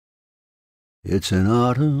It's an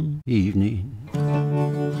autumn evening,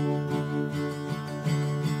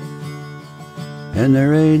 and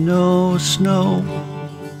there ain't no snow,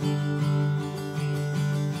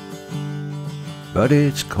 but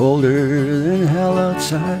it's colder than hell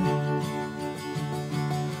outside.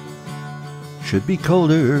 Should be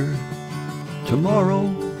colder tomorrow.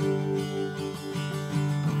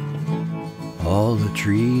 All the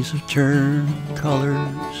trees have turned colors,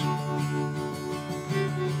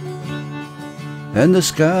 and the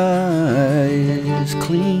sky is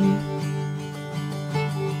clean,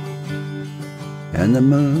 and the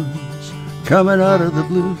moon's coming out of the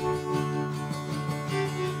blue,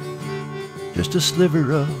 just a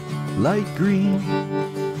sliver of light green.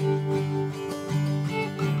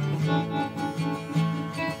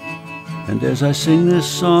 And as I sing this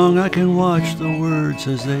song, I can watch the words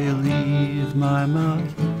as they leave my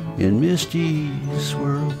mouth in misty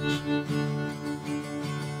swirls.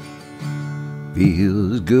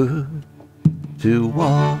 Feels good to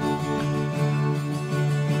walk,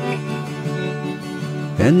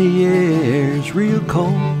 and the air's real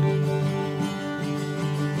cold.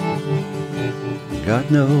 Got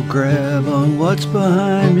no grab on what's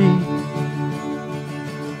behind me.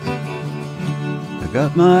 I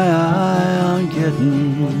got my eye on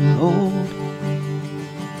getting old.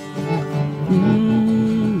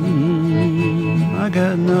 I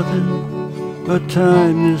got nothing but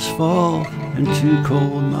time this fall and 2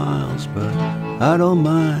 cold miles, but I don't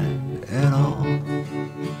mind at all.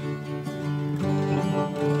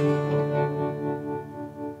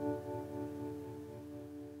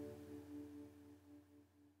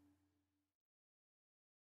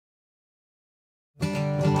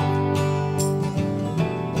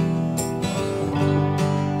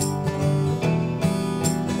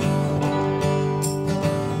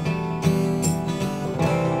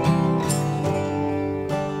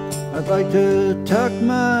 I'd like to tuck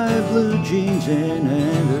my blue jeans in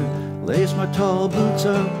and lace my tall boots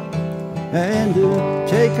up and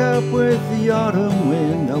take up with the autumn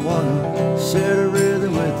wind. I wanna set a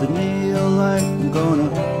rhythm with the neon light. I'm gonna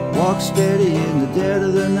walk steady in the dead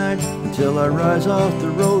of the night until I rise off the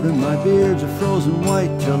road and my beards are frozen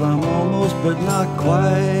white, till I'm almost but not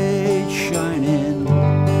quite shining.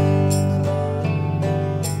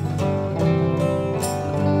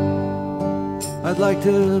 I'd like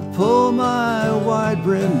to pull my wide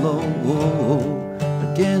brim low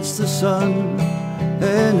against the sun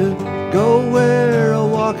and go where a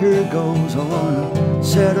walker goes. I wanna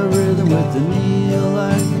set a rhythm with the neon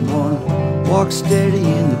light. I wanna walk steady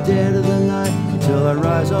in the dead of the night until I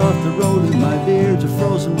rise off the road and my beards are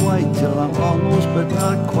frozen white, till I'm almost but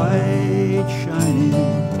not quite shining.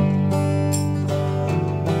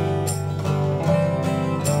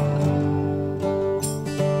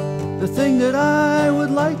 The thing that I would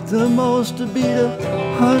like the most to be to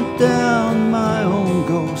hunt down my own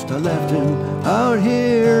ghost. I left him out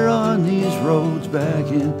here on these roads back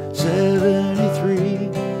in '73.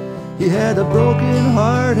 He had a broken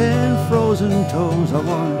heart and frozen toes. I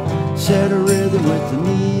wanna set a rhythm with the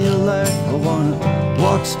neon light. I wanna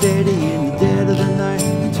walk steady in the dead of the night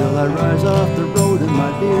until I rise off the road and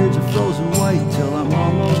my beards are frozen white, till I'm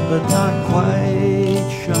almost but not quite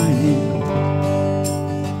shining.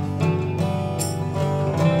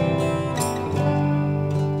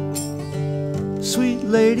 Sweet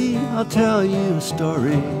lady, I'll tell you a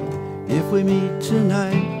story, if we meet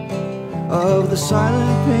tonight, of the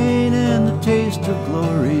silent pain and the taste of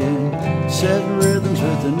glory, and setting rhythms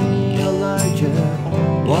with the neon light,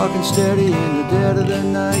 yeah. Walking steady in the dead of the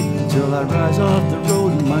night until I rise off the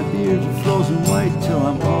road and my beards are frozen white, till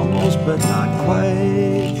I'm almost but not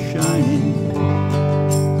quite shining.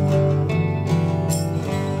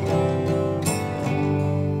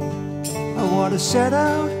 I want to set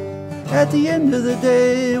out at the end of the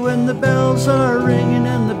day, when the bells are ringing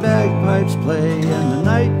and the bagpipes play and the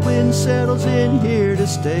night wind settles in here to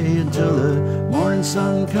stay until the morning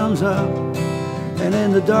sun comes up. And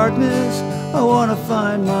in the darkness I want to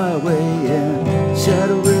find my way and set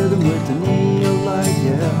a rhythm with the neon light,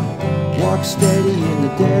 yeah. Walk steady in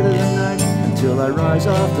the dead of the night until I rise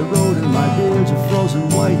off the road and my beards are frozen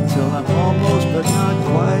white, till I'm almost but not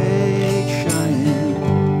quite shining.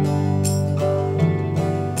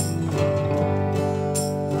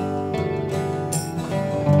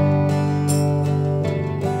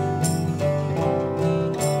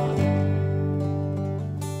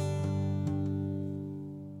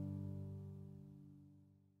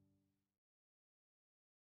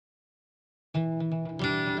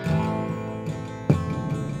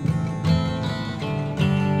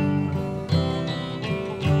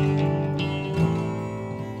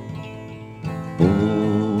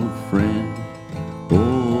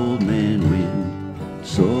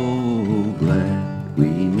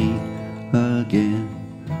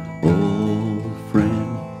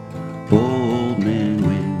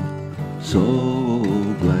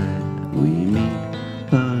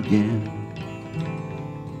 again.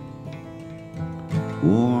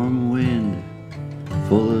 Warm wind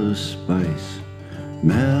full of spice,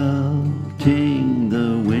 melting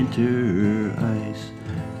the winter ice.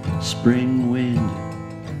 Spring wind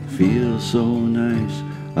feels so nice.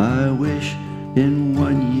 I wish in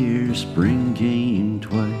 1 year spring came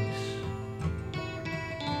twice.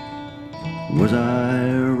 Was I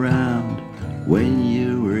around when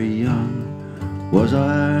you were young? Was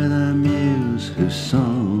I the muse whose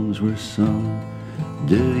songs were sung?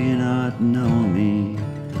 Do you not know me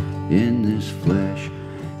in this flesh?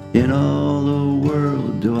 In all the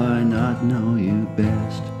world do I not know you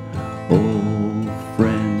best? Old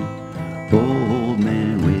friend, old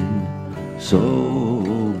man wind,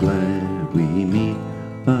 so glad we meet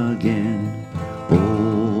again.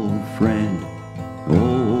 Old friend,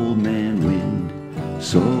 old man wind,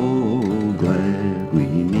 so glad we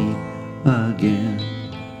meet again.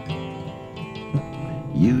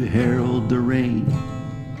 You herald the rain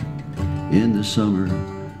in the summer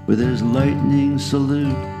with his lightning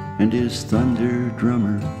salute and his thunder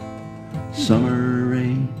drummer. Summer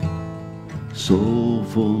rain,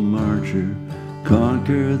 soulful marcher,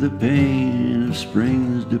 conquer the pain of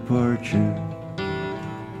spring's departure.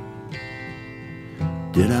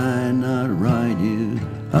 Did I not ride you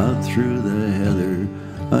out through the heather,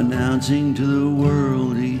 announcing to the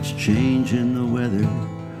world each change in the weather,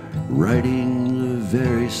 writing the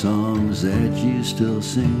very songs that you still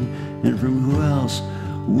sing? And from who else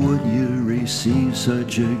would you receive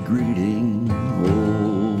such a greeting?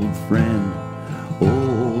 Old friend,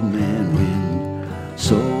 old man wind,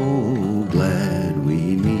 so glad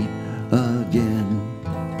we meet again.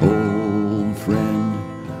 Old friend,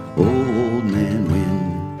 old man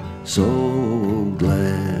wind, so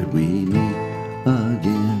glad we meet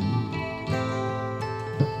again.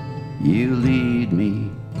 You lead me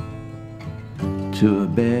to a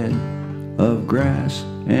bed of grass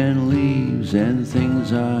and leaves and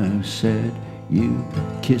things I've said. You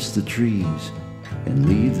kiss the trees and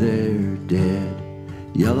leave their dead,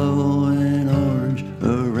 yellow and orange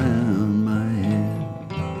around my head.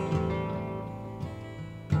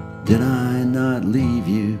 Did I not leave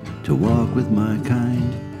you to walk with my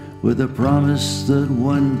kind, with a promise that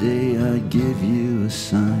one day I'd give you a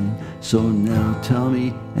sign? So now tell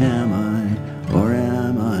me, am I or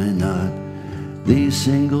am I not the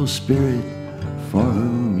single spirit for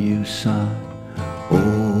whom you sought?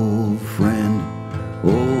 Old friend,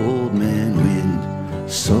 old man wind,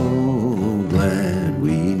 so glad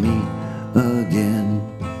we meet again.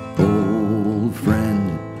 Old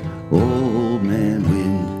friend, old man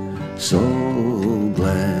wind, so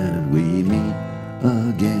glad we meet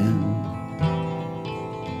again.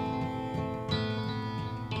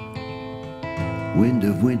 Wind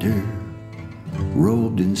of winter,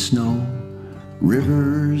 robed in snow,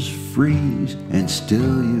 rivers freeze and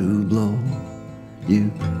still you blow.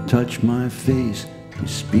 You touch my face, you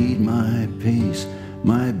speed my pace,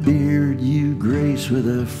 my beard you grace with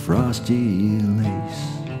a frosty lace.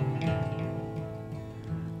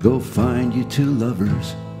 Go find you two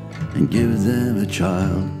lovers and give them a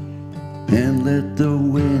child, and let the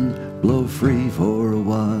wind blow free for a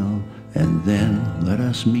while. And then let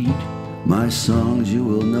us meet, my songs you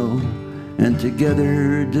will know, and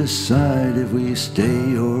together decide if we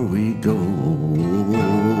stay or we go.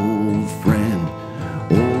 Old friend,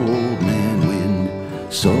 old man wind,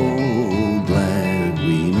 so glad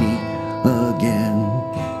we meet again.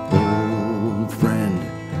 Old friend,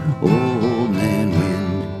 old man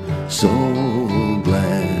wind, so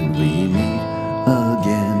glad we meet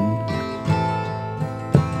again.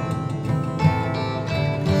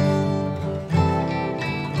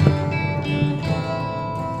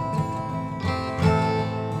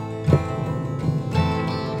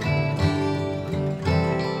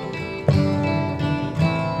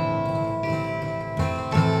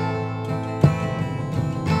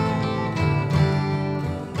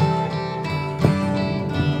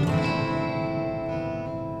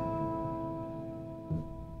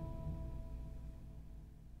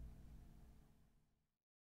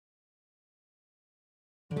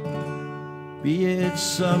 Be it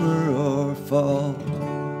summer or fall,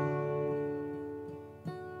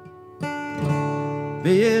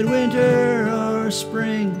 be it winter or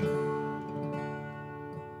spring,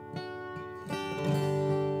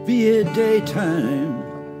 be it daytime,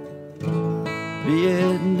 be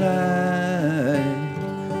it night,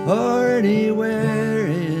 or anywhere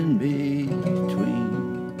in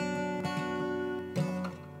between.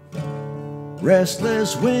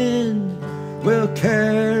 Restless wind will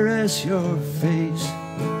caress your face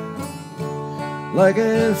like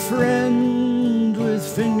a friend with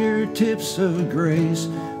with fingertips of grace.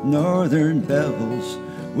 Northern bells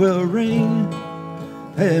will ring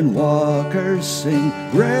and walkers sing.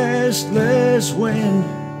 Restless wind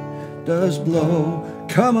does blow.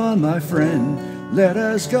 Come on, my friend, let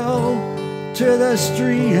us go to the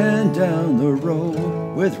street and down the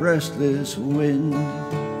road with restless wind.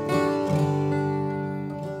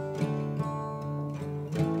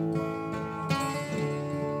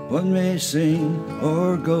 One may sing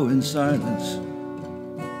or go in silence.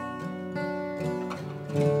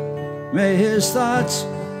 May his thoughts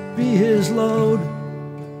be his load.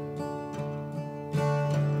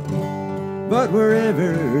 But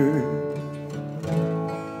wherever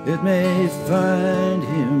it may find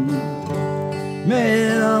him, may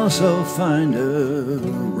it also find a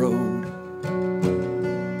road.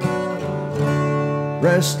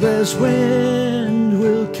 Restless wind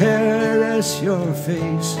will caress your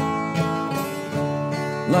face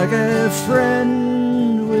like a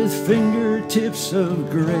friend with fingertips of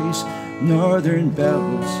grace. Northern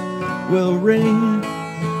bells will ring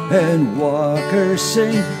and walkers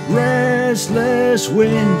sing. Restless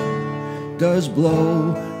wind does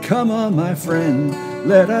blow. Come on, my friend,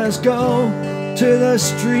 let us go to the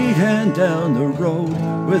street and down the road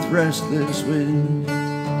with restless wind.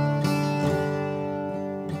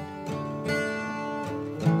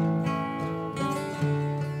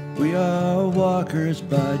 We are walkers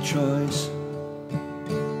by choice.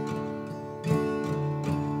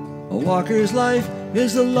 A walker's life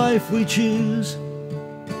is the life we choose.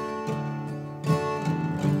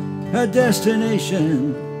 A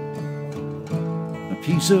destination, a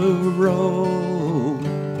piece of road,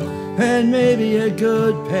 and maybe a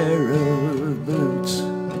good pair of boots.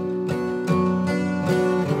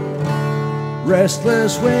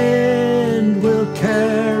 Restless wind will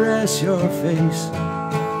caress your face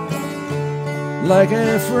like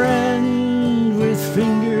a friend with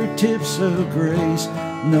fingertips of grace.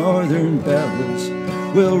 Northern bells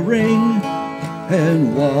will ring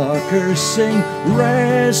and walkers sing.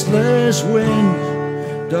 Restless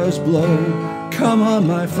wind does blow. Come on,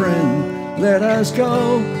 my friend, let us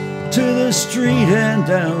go to the street and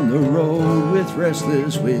down the road with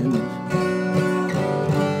restless wind.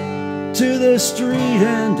 To the street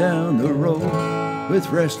and down the road with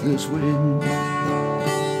restless wind.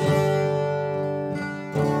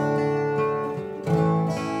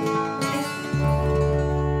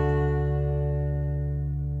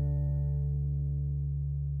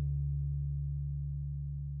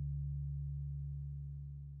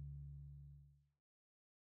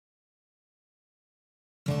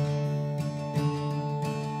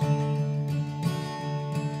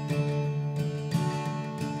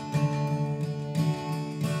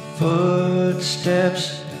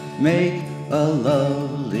 Footsteps make a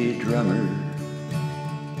lovely drummer,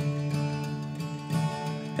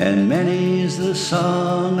 and many's the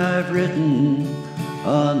song I've written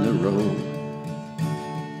on the road.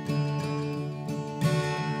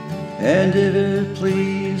 And if it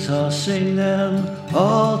please, I'll sing them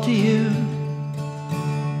all to you,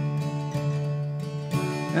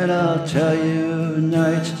 and I'll tell you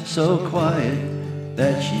nights so quiet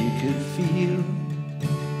that you could feel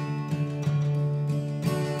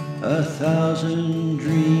 1,000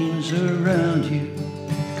 dreams around you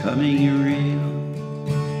coming real.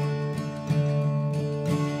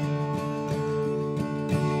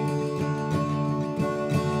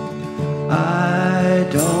 I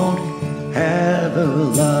don't have a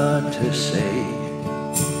lot to say.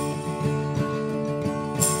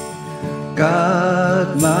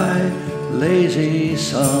 Got my lazy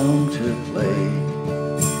song to play.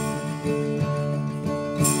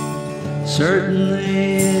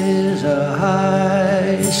 Certainly is a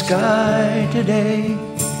high sky today,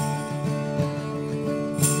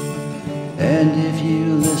 and if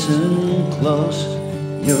you listen close,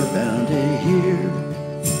 you're bound to hear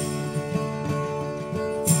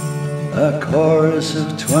a chorus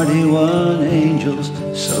of 21 angels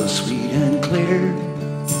so sweet and clear,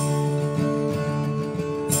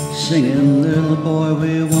 singing, little boy,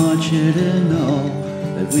 we want you to know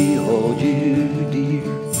that we hold you dear.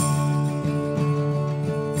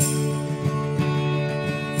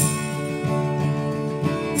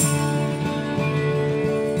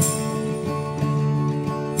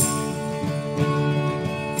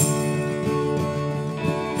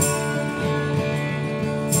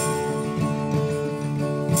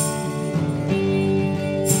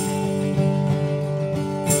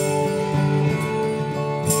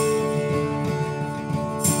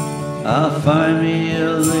 I'll find me a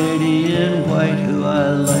lady in white who I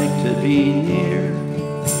like to be near,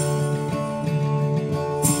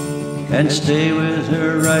 and stay with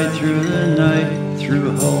her right through the night, through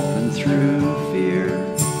through hope and through fear.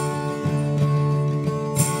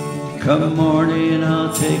 Come morning,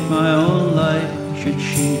 I'll take my own life should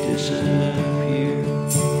she disappear.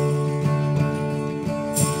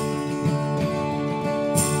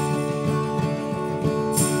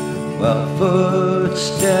 Well,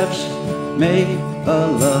 footsteps make a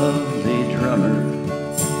lovely drummer,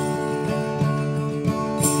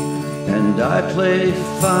 and I play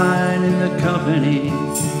fine in the company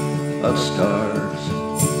of stars.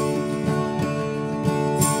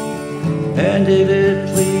 And if it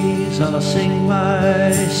please, I'll sing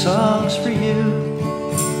my songs for you,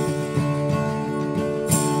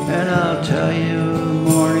 and I'll tell you a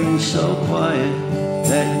morning so quiet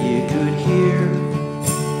that you could hear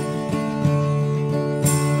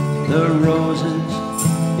the roses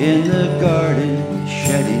in the garden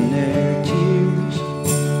shedding their tears,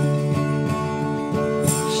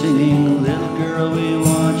 singing, little girl, we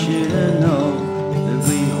want you to know that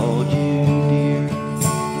we hold you dear.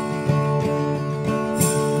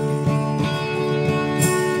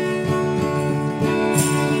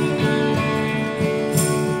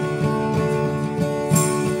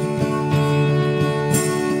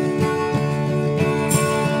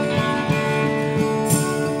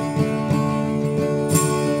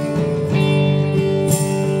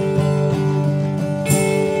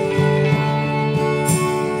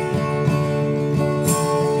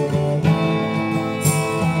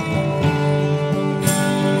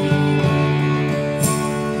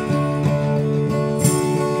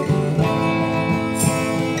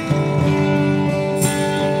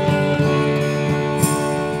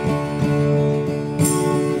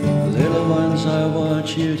 I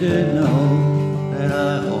want you to know that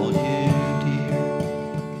I hold you dear.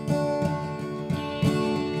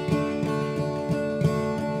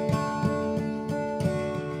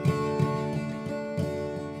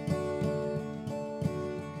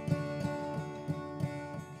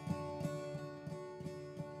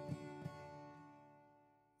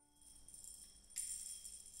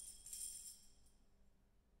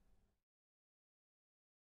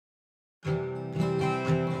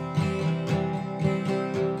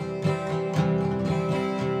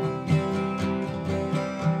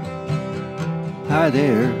 Hi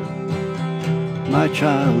there, my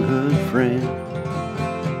childhood friend.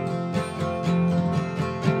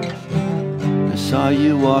 I saw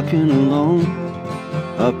you walking alone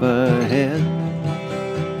up ahead.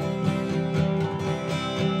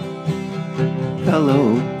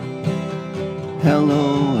 Hello,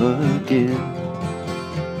 hello again.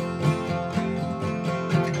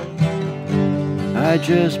 I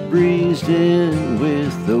just breezed in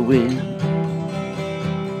with the wind.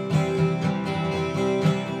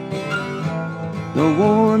 The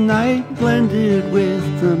warm night blended with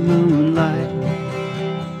the moonlight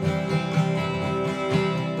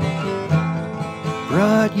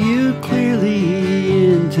brought you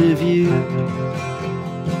clearly into view.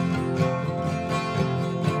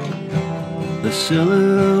 The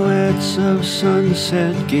silhouettes of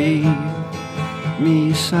sunset gave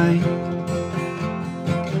me sight,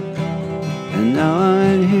 and now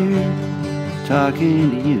I'm here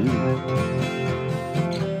talking to you.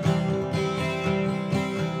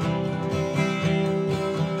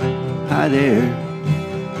 Hi there,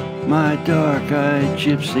 my dark-eyed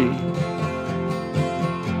gypsy.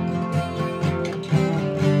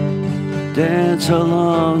 Dance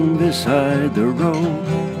along beside the road.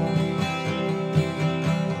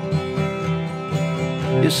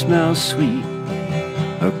 You smell sweet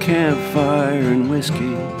of campfire and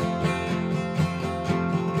whiskey,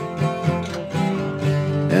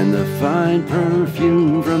 and the fine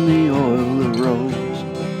perfume from the oil of rose.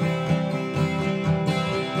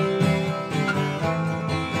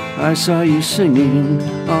 I saw you singing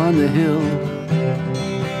on the hill.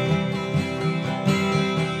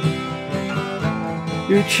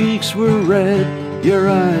 Your cheeks were red, your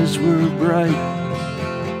eyes were bright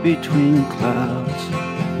between clouds.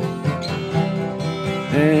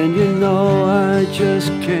 And you know I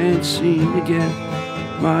just can't seem to get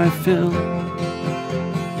my fill.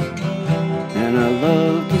 And I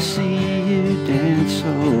love to see you dance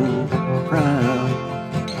so proud.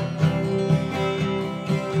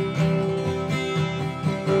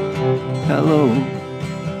 Hello,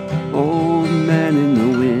 old man in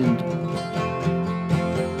the wind,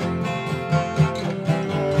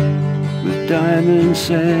 with diamond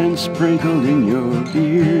sand sprinkled in your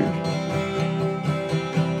beard.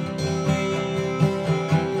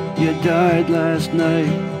 You died last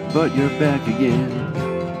night, but you're back again.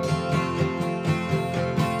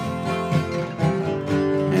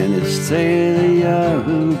 And it's Thalia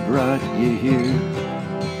who brought you here.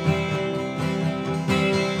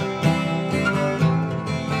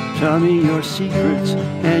 Tell me your secrets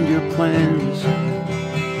and your plans.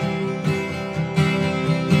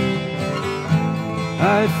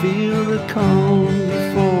 I feel the calm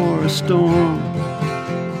before a storm,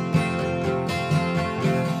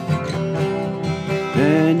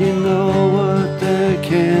 and you know what that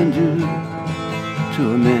can do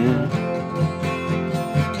to a man.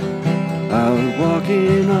 Out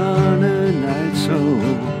walking on a night so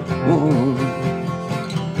warm.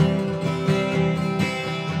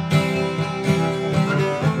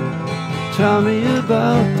 Tell me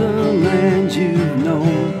about the lands you've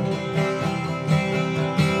known.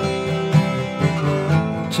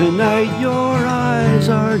 Tonight your eyes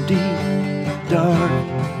are deep, dark,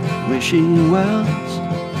 wishing wells.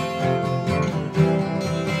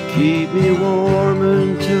 Keep me warm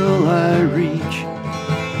until I reach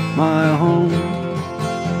my home,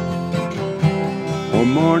 or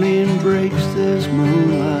morning breaks this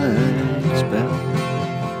moonlight spell.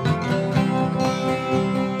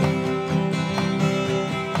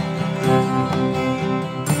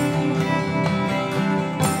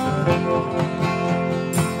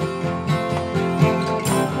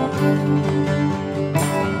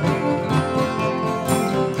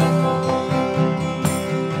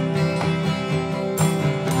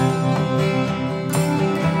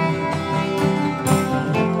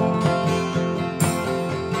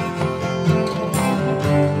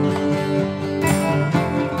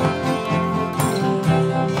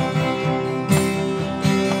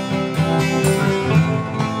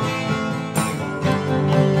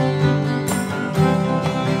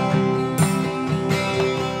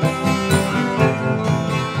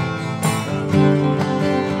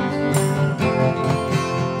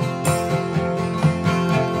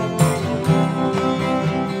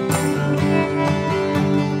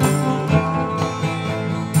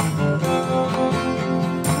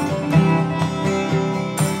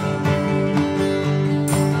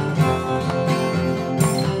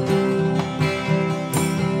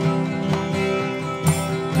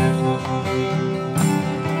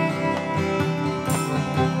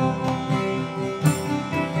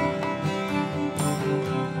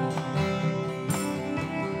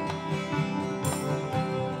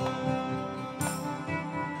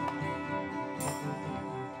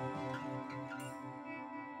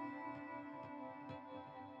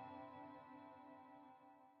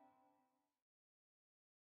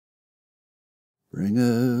 Bring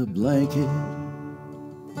a blanket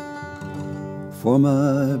for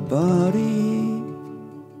my body,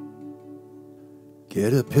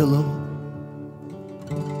 get a pillow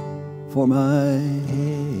for my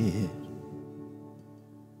head,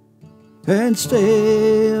 and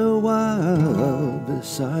stay a while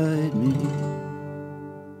beside me.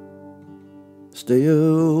 Stay a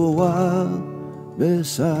while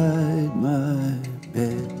beside my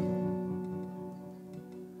bed.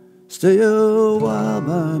 Stay a while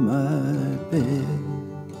by my bed.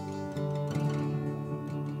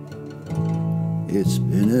 It's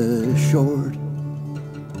been a short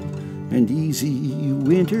and easy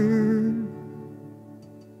winter,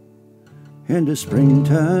 and a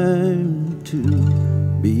springtime to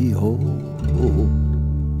behold.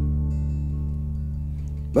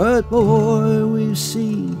 But boy, we've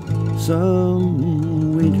seen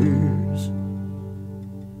some winters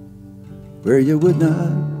where you would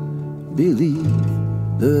not believe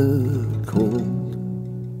the cold.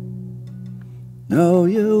 No,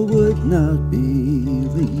 you would not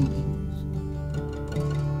believe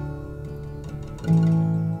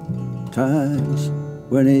times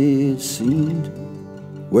when it seemed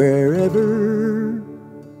wherever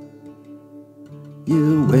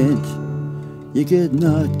you went, you could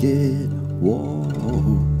not get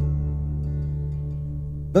warm.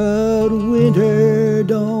 But winter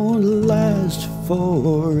don't last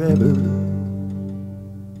forever,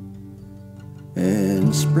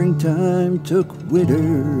 and springtime took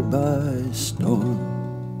winter by storm.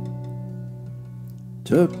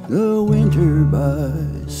 Took the winter by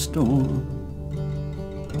storm.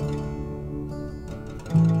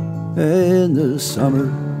 And the summer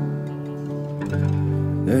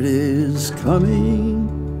that is coming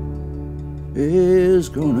is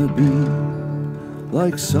gonna be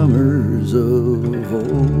like summers of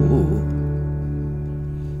old.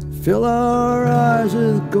 Fill our eyes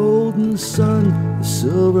with golden sun, the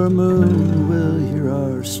silver moon will hear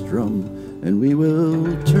our strum, and we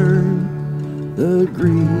will turn the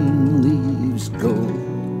green leaves gold.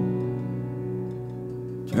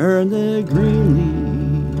 Turn the green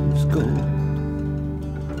leaves gold.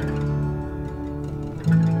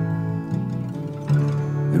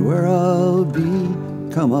 And where I'll be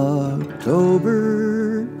come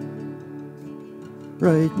October,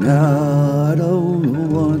 Right now I don't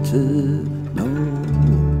want to know,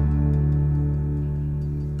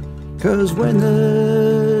 'cause when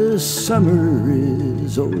the summer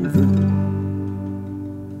is over,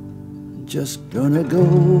 I'm just gonna go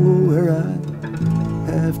where I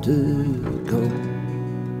have to go,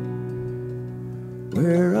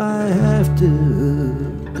 where I have to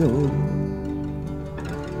go.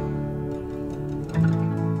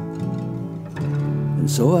 And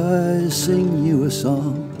so I sing you a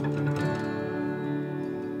song,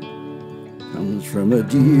 comes from a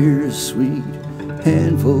dear sweet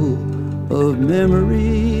handful of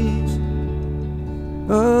memories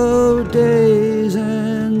of days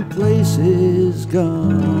and places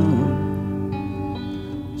gone.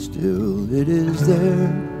 Still it is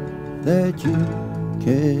there that you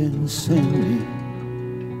can send me,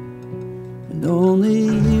 and only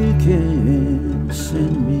you can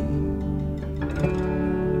send me.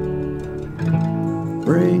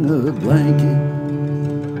 Bring a blanket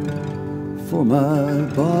for my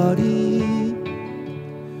body,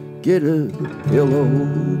 get a pillow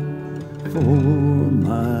for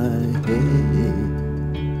my head,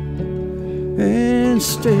 and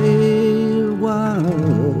stay a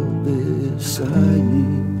while beside me.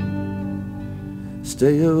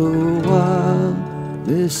 Stay a while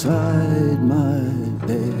beside my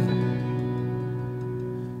bed.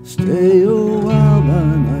 Stay a while by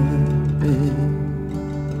my bed.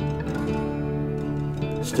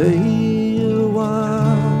 Stay a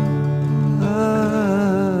while.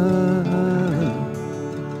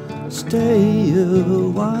 Stay a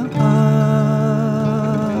while.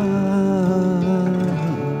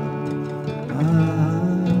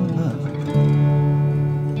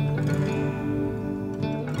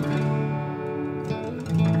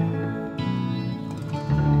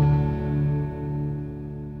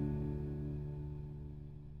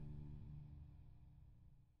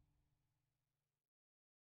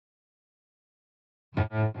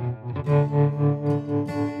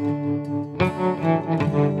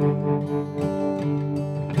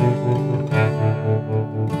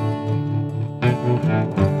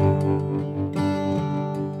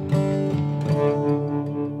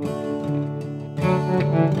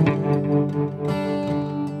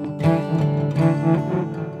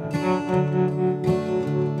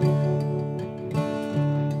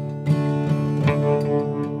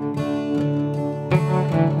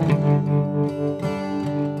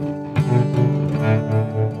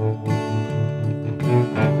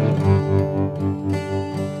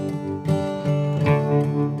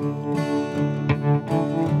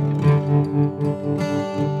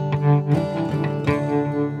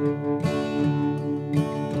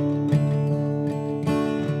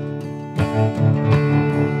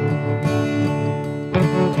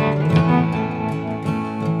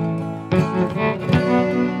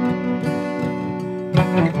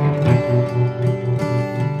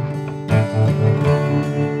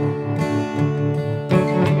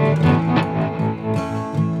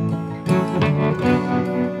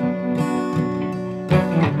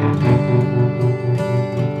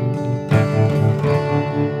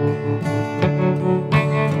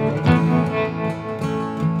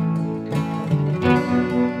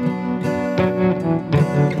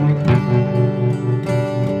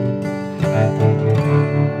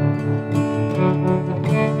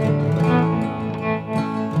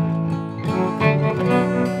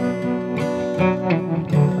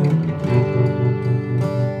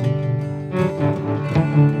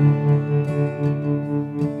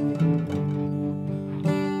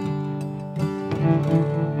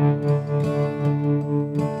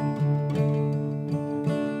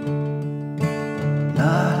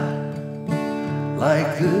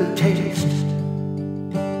 Like the taste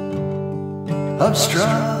of strawberry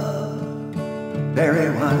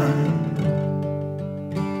wine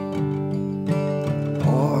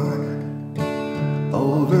poured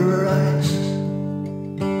over ice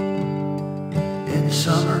in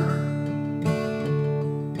summer,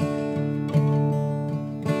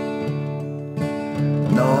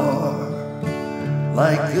 nor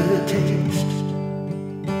like the taste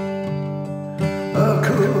of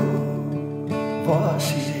cool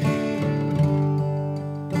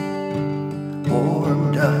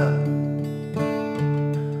warmed up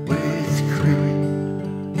with cream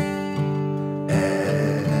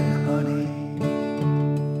and honey.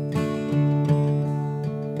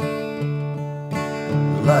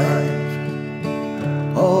 Life,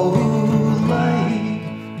 oh life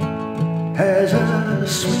has a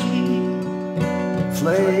sweet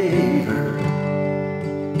flavor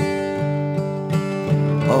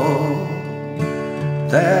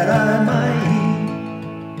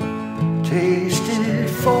tasted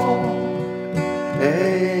forever.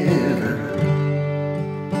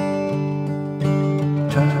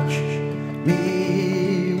 Touch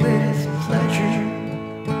me with pleasure,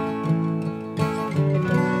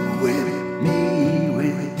 whip me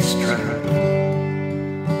with strife,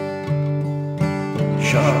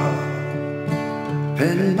 sharpen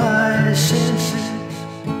my senses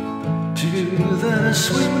to the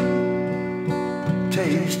sweet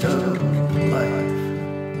taste of life,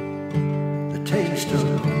 the taste of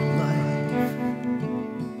life,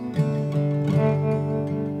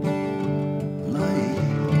 life.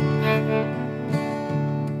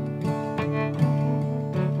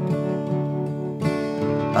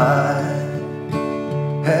 I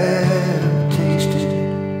have tasted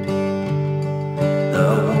the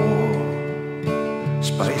warm,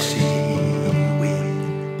 spicy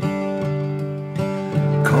wind,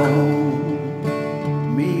 combing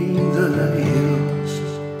the hills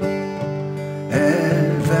and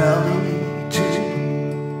valley too.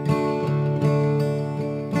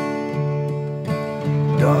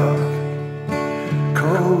 Dark,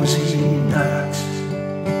 cozy nights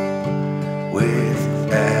with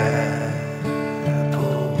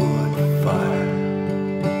applewood fire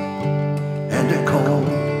and a cold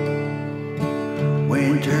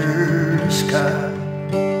winter sky,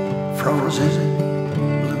 frozen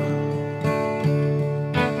blue.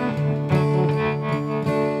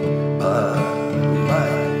 But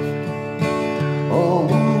life, oh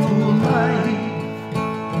life,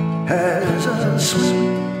 has a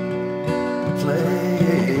sweet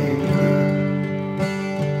flavor.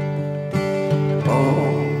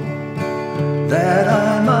 Oh, that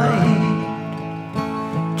I might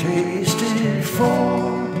taste it forever.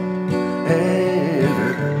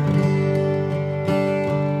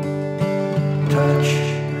 Touch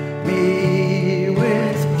me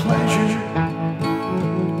with pleasure,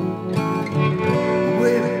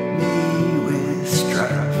 whip me with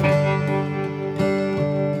strife,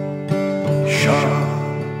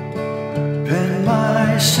 sharpen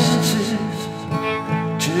my senses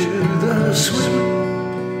to the sweet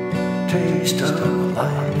taste of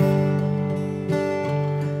life,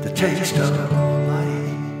 the taste of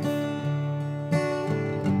life,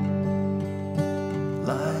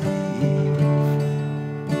 life.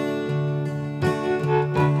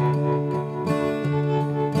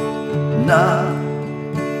 Not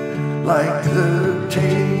like the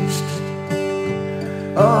taste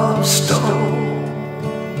of stolen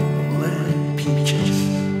peaches,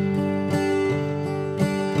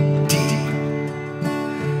 deep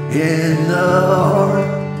in the heart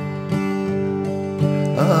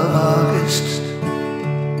of August.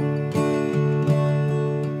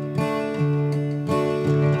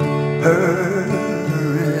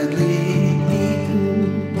 Hurriedly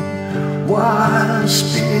eaten while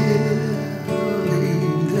spilling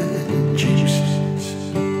the juices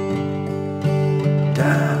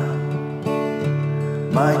down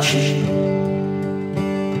my cheek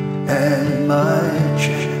and my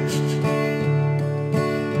chest.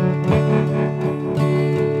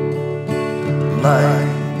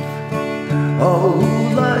 Life, oh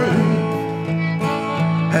life,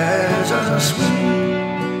 has a sweet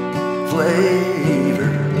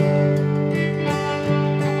flavor.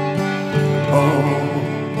 Oh,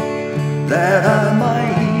 that I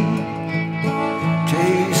might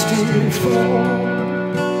taste it forever.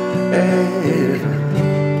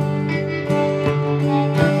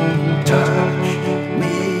 Touch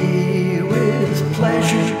me with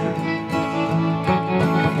pleasure,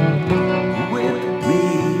 whip me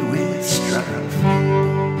with strife,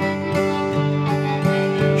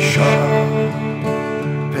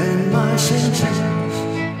 sharpen my senses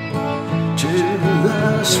to the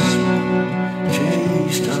sweet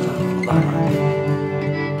taste of life,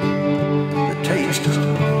 the taste of life,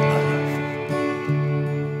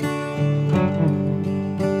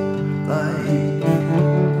 life.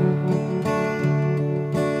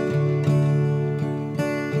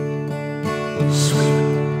 Sweet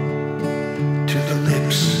to the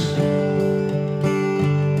lips,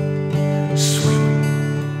 sweet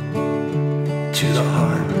to the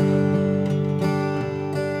heart,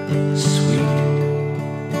 sweet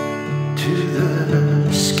to the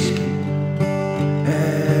skin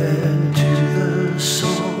and to the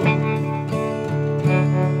soul,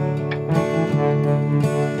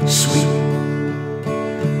 sweet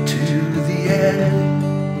to the end,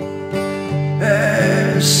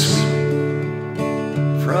 as sweet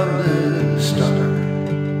from the start,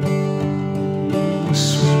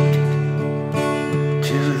 sweet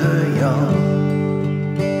to the young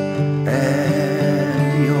and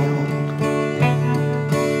the old.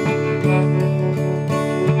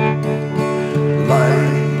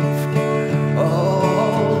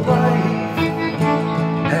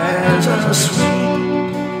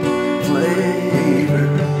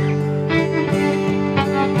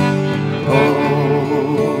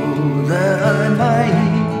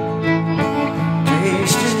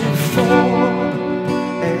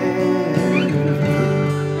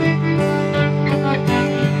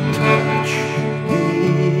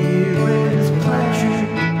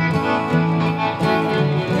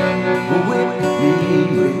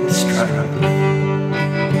 Fairheart.